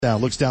Now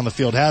looks down the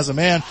field, has a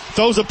man,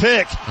 throws a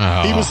pick.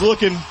 Oh. He was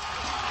looking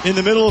in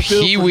the middle of the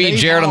field. Pee-wee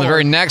Jarrett on the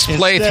very next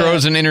play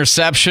throws an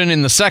interception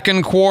in the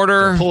second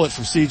quarter. Pull it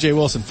from C.J.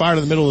 Wilson, fired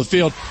in the middle of the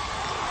field.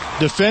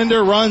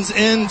 Defender runs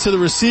into the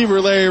receiver,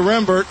 Larry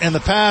Rembert, and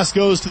the pass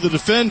goes to the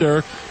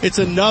defender. It's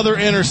another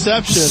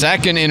interception.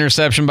 Second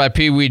interception by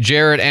Pee-wee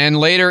Jarrett, and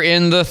later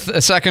in the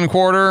second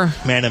quarter.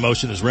 Man in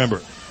motion is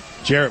Rembert.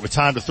 Jarrett with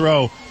time to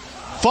throw.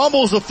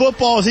 Fumbles the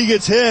football as he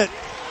gets hit.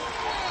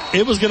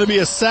 It was going to be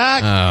a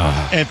sack,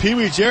 and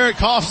Pee-wee Jarrett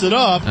coughs it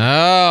up.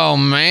 Oh,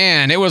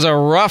 man. It was a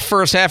rough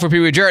first half for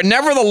Pee-wee Jarrett.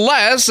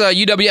 Nevertheless,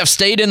 UWF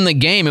stayed in the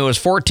game. It was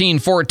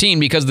 14-14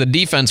 because the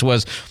defense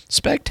was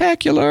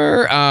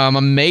spectacular,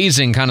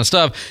 amazing kind of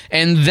stuff.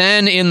 And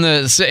then in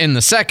the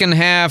second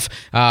half,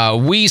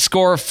 we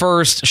score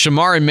first.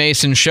 Shamari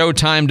Mason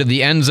showtime to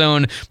the end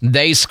zone.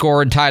 They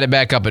scored, tied it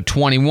back up at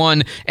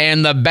 21.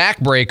 And the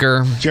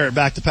backbreaker. Jarrett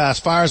back to pass,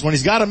 fires when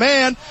he's got a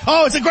man.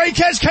 Oh, it's a great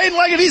catch. Caden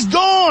Leggett, he's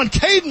gone.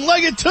 Caden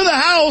Leggett to the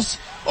house.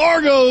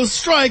 Argos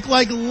strike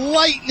like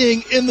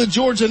lightning in the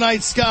Georgia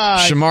night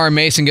sky. Shamari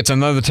Mason gets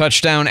another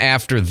touchdown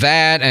after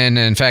that, and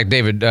in fact,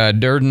 David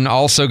Durden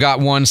also got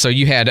one. So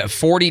you had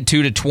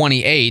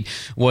 42-28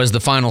 was the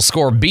final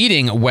score,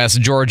 beating West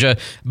Georgia.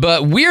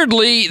 But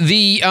weirdly,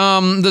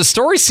 the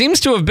story seems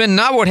to have been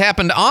not what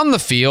happened on the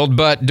field,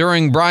 but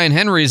during Brian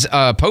Henry's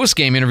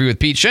post-game interview with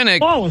Pete Shinnick.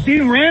 Oh,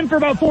 he ran for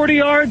about 40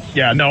 yards.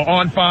 Yeah, no,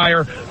 on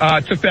fire.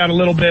 Took that a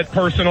little bit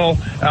personal.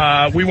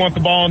 We want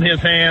the ball in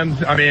his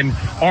hands. I mean,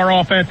 our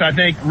offense, I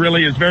think,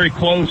 really is very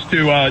close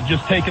to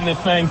just taking this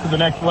thing to the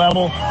next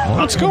level.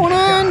 What's going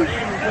on?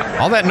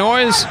 All that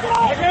noise?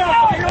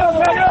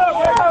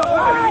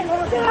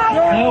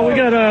 Well, we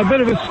got a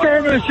bit of a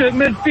skirmish at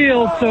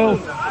midfield, so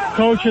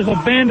Coach has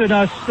abandoned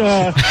us.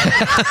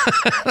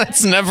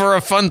 That's never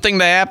a fun thing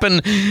to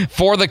happen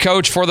for the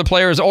coach, for the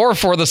players, or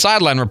for the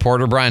sideline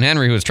reporter, Brian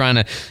Henry, who was trying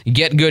to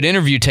get good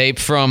interview tape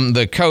from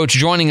the coach.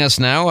 Joining us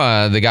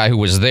now, the guy who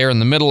was there in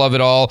the middle of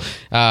it all,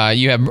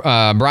 you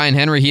have Brian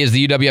Henry. He is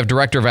the UWF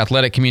Director of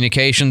Athletic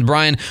Communications.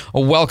 Brian,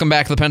 welcome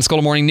back to the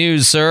Pensacola Morning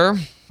News, sir.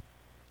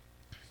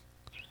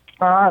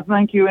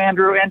 Thank you,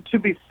 Andrew. And to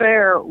be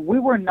fair, we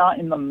were not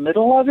in the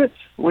middle of it.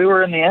 We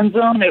were in the end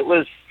zone. It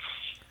was,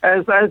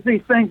 as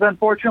these things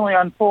unfortunately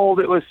unfold,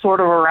 it was sort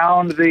of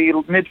around the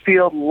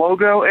midfield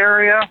logo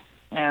area.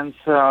 And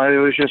so it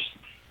was just,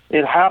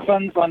 it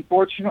happens,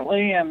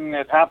 unfortunately, and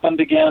it happened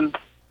again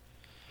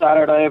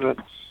Saturday. But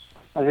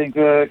I think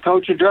the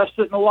coach addressed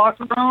it in the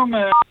locker room,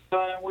 and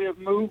we have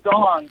moved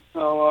on.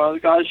 So the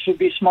guys should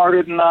be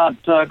smarter than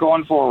that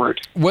going forward.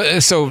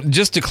 Well, so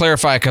just to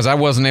clarify, because I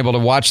wasn't able to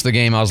watch the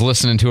game, I was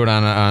listening to it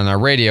on our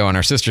radio, on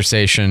our sister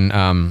station,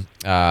 AM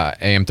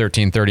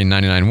 1330 and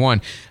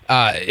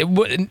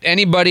 99.1.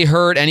 Anybody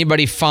hurt?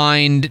 Anybody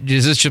fined?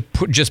 Is this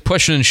just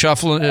pushing and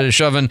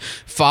shoving,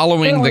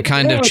 following the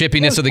kind of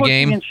chippiness of the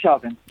game? Pushing and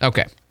shoving.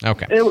 Okay.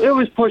 It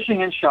was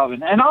pushing and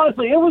shoving. And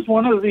honestly, it was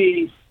one of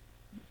the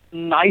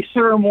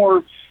nicer,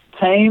 more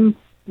tame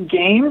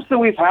games that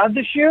we've had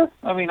this year.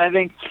 I mean, I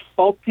think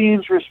both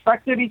teams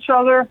respected each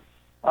other.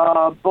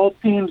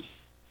 Both teams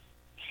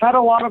had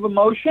a lot of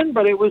emotion,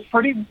 but it was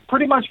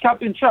pretty much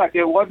kept in check.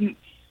 It wasn't,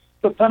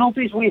 the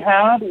penalties we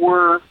had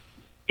were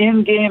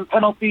in-game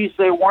penalties.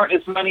 They weren't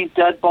as many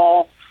dead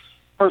ball,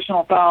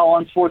 personal foul,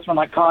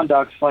 unsportsmanlike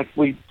conducts like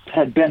we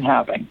had been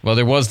having. Well,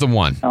 there was the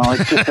one.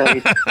 It's just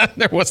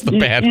there was the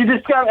bad. You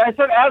just got. I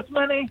said as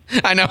many.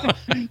 I know.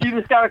 You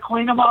just got to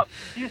clean them up.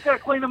 You just got to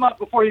clean them up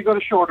before you go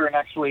to shorter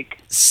next week.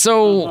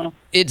 So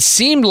It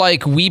seemed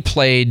like we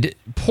played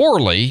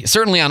poorly,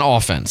 certainly on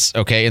offense.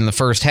 Okay, in the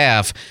first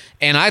half,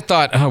 and I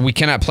thought we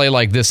cannot play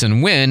like this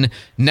and win.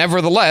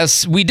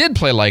 Nevertheless, we did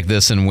play like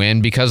this and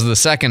win because of the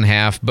second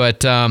half,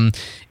 but.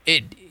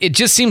 It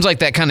just seems like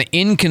that kind of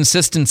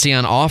inconsistency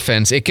on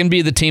offense. It can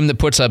be the team that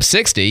puts up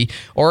 60,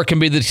 or it can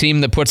be the team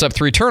that puts up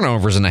 3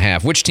 turnovers in a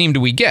half. Which team do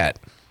we get?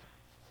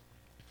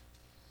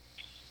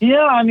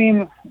 Yeah, I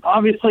mean,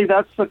 obviously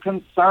that's the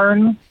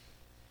concern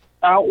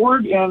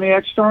outward in the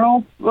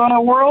external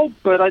world,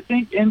 but I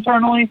think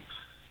internally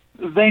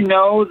they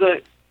know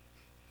that,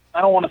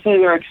 I don't want to say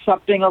they're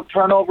accepting of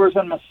turnovers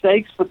and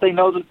mistakes, but they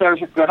know that they're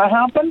going to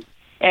happen.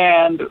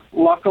 And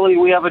luckily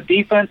we have a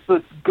defense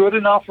that's good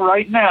enough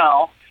right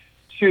now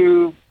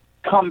to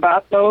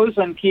combat those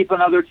and keep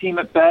another team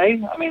at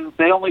bay. I mean,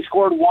 they only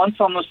scored once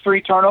on those 3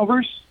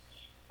 turnovers.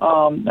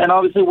 And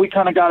obviously we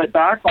kind of got it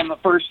back on the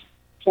first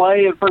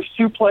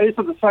 2 plays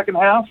of the second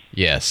half.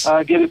 Yes.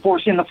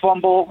 Forcing the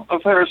fumble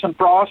of Harrison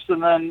Frost,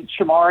 and then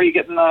Shamari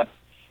getting that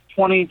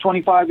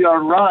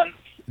 25-yard run.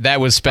 That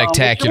was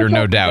spectacular,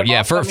 no doubt.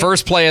 Yeah,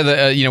 first play of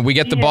the, we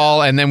get the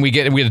ball, and then we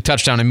get a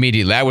touchdown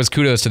immediately. That was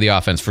kudos to the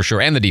offense for sure,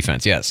 and the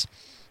defense, yes.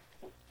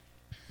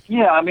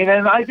 Yeah, I mean,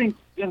 and I think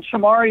in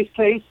Shamari's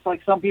case,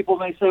 like some people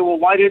may say, well,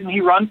 why didn't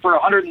he run for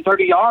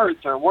 130 yards,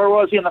 or where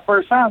was he in the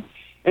first half?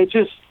 It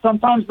just,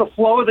 sometimes the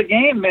flow of the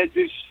game, it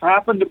just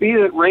happened to be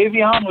that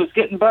Ravion was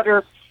getting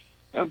better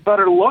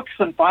looks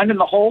and finding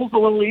the holes a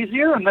little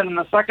easier, and then in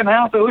the second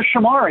half, it was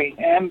Shamari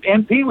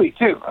and Pee-wee,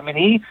 too. I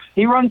mean,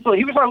 he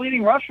was our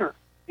leading rusher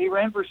He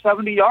ran for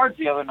 70 yards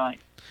the other night.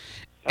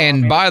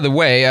 And by the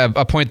way,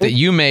 a point that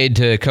you made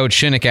to Coach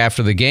Shinnick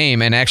after the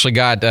game and actually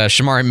got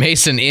Shamari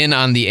Mason in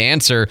on the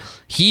answer,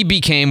 he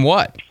became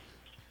what?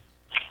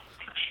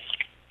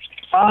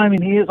 I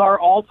mean, he is our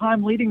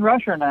all-time leading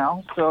rusher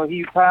now. So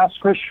he passed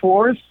Chris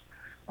Schwartz.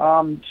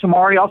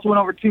 Shamari also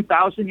went over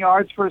 2,000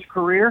 yards for his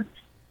career.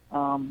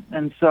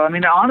 And so, I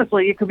mean,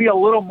 honestly, it could be a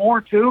little more,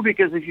 too,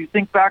 because if you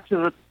think back to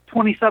the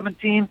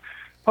 2017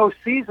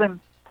 postseason,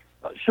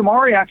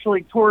 Shamari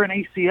actually tore an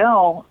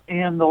ACL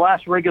in the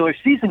last regular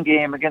season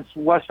game against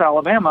West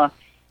Alabama,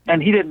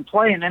 and he didn't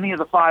play in any of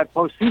the 5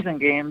 postseason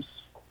games.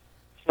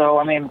 So,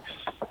 I mean,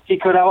 he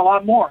could have a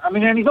lot more. I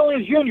mean, and he's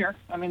only a junior.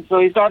 I mean, so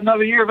he's got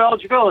another year of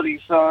eligibility.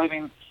 So, I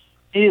mean,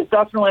 he is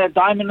definitely a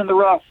diamond in the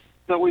rough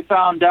that we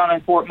found down in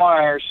Fort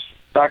Myers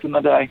back in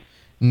the day.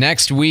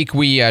 Next week,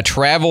 we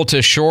travel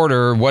to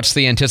Shorter. What's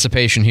the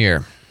anticipation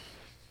here?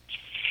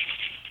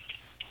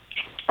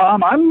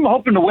 I'm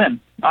hoping to win.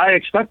 I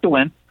expect to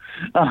win.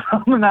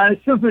 And I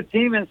assume the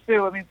team is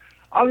too. I mean,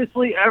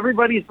 obviously,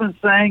 everybody's been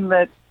saying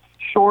that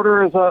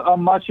Shorter is a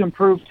much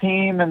improved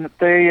team, and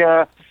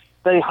that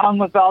they hung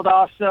with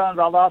Valdosta, and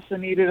Valdosta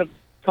needed a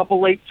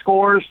couple late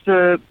scores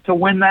to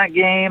win that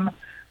game.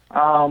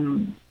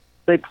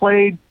 They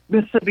played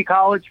Mississippi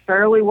College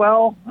fairly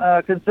well,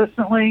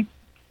 consistently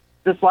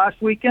this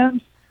last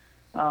weekend,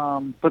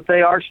 but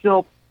they are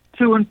still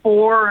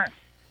 2-4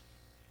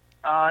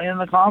 in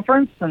the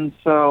conference, and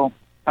so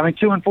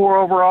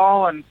 2-4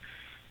 overall and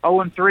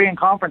 0-3 in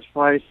conference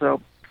play.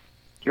 So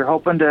you're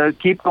hoping to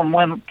keep them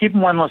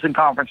winless in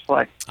conference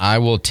play. I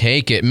will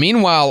take it.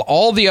 Meanwhile,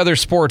 all the other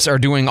sports are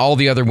doing all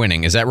the other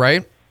winning. Is that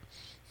right?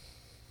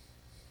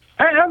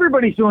 Hey,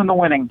 everybody's doing the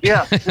winning.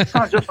 Yeah, it's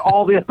not just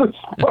all the other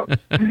sports.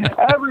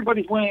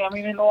 Everybody's winning. I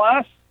mean, in the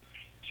last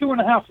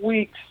 2.5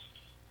 weeks,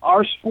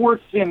 our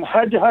sports in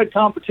head-to-head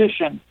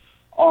competition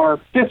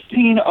are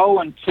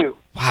 15-0-2.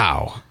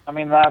 Wow. I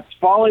mean, that's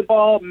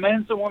volleyball,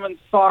 men's and women's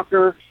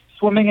soccer,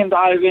 swimming and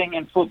diving,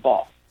 and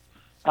football.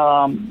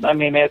 I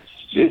mean, it's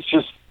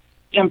just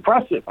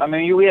impressive. I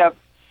mean, we have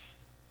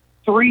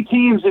 3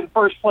 teams in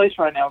first place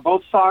right now.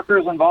 Both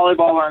soccers and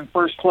volleyball are in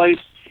first place.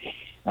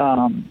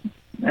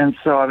 And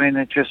so, I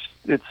mean,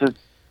 it's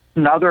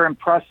another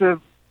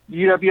impressive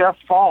UWF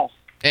fall.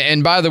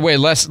 And by the way,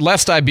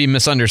 lest I be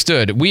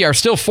misunderstood, we are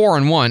still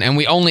 4-1, and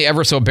we only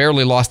ever so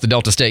barely lost the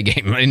Delta State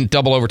game in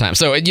double overtime.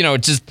 So,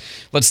 it's just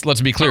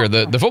let's be clear.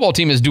 The football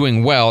team is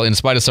doing well in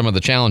spite of some of the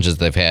challenges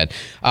they've had.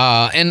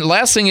 And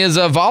last thing is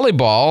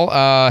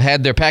volleyball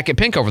had their Packet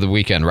Pink over the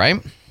weekend,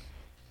 right?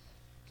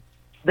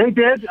 They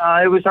did.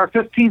 It was our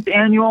 15th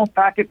annual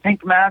Packet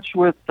Pink match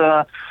with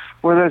where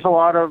there's a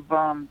lot of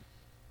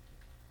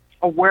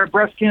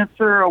breast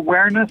cancer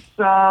awareness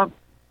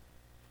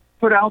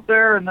put out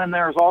there, and then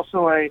there's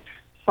also a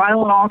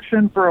silent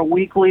auction for a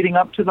week leading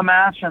up to the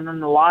match, and then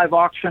the live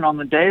auction on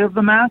the day of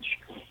the match.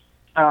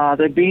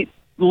 They beat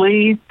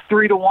Lee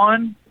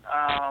 3-1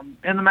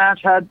 in the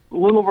match, had a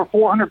little over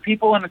 400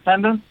 people in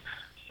attendance,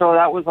 so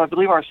that was, I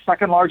believe, our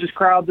second largest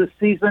crowd this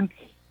season.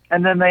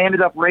 And then they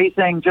ended up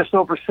raising just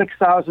over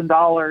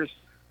 $6,000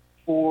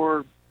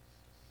 for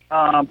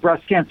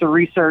breast cancer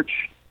research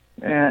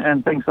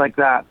and things like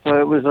that.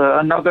 So it was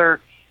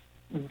another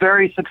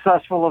very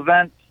successful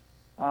event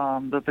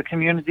that the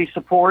community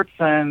supports,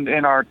 and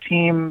our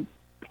team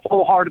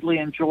wholeheartedly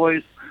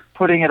enjoys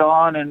putting it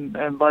on,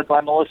 and led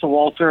by Melissa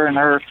Walter and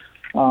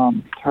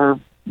her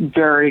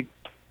very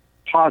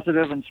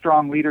positive and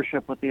strong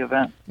leadership with the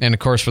event. And of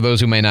course, for those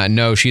who may not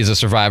know, she's a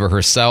survivor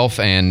herself,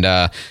 and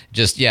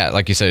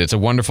like you said, it's a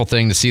wonderful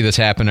thing to see this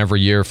happen every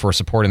year for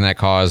supporting that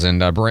cause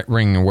and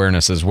bringing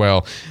awareness as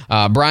well.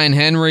 Brian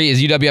Henry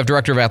is UWF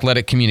Director of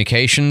Athletic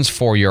Communications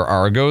for your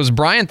Argos.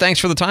 Brian, thanks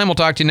for the time. We'll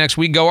talk to you next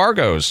week. Go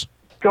Argos.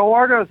 Go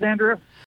Argos, Andrew.